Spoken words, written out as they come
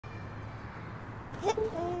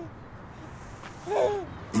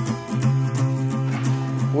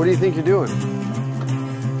What do you think you're doing?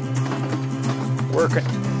 Working.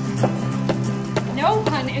 No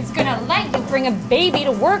one is gonna let you bring a baby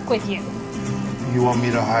to work with you. You want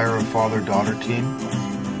me to hire a father-daughter team?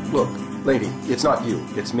 Look, lady, it's not you,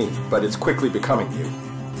 it's me, but it's quickly becoming you.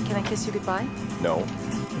 Can I kiss you goodbye? No.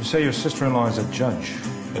 You say your sister-in-law is a judge.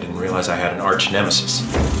 I didn't realize I had an arch nemesis.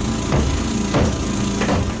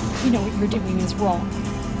 You know what you're doing is wrong.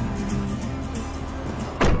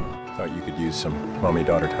 Thought you could use some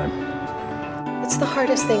mommy-daughter time. What's the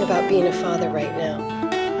hardest thing about being a father right now?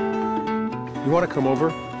 You want to come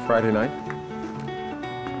over Friday night?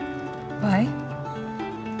 Why?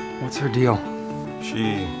 What's her deal?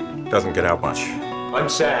 She doesn't get out much. I'm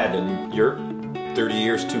sad, and you're 30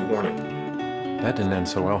 years too horny. That didn't end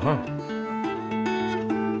so well, huh?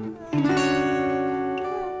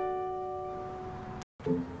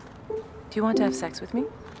 Do you want to have sex with me?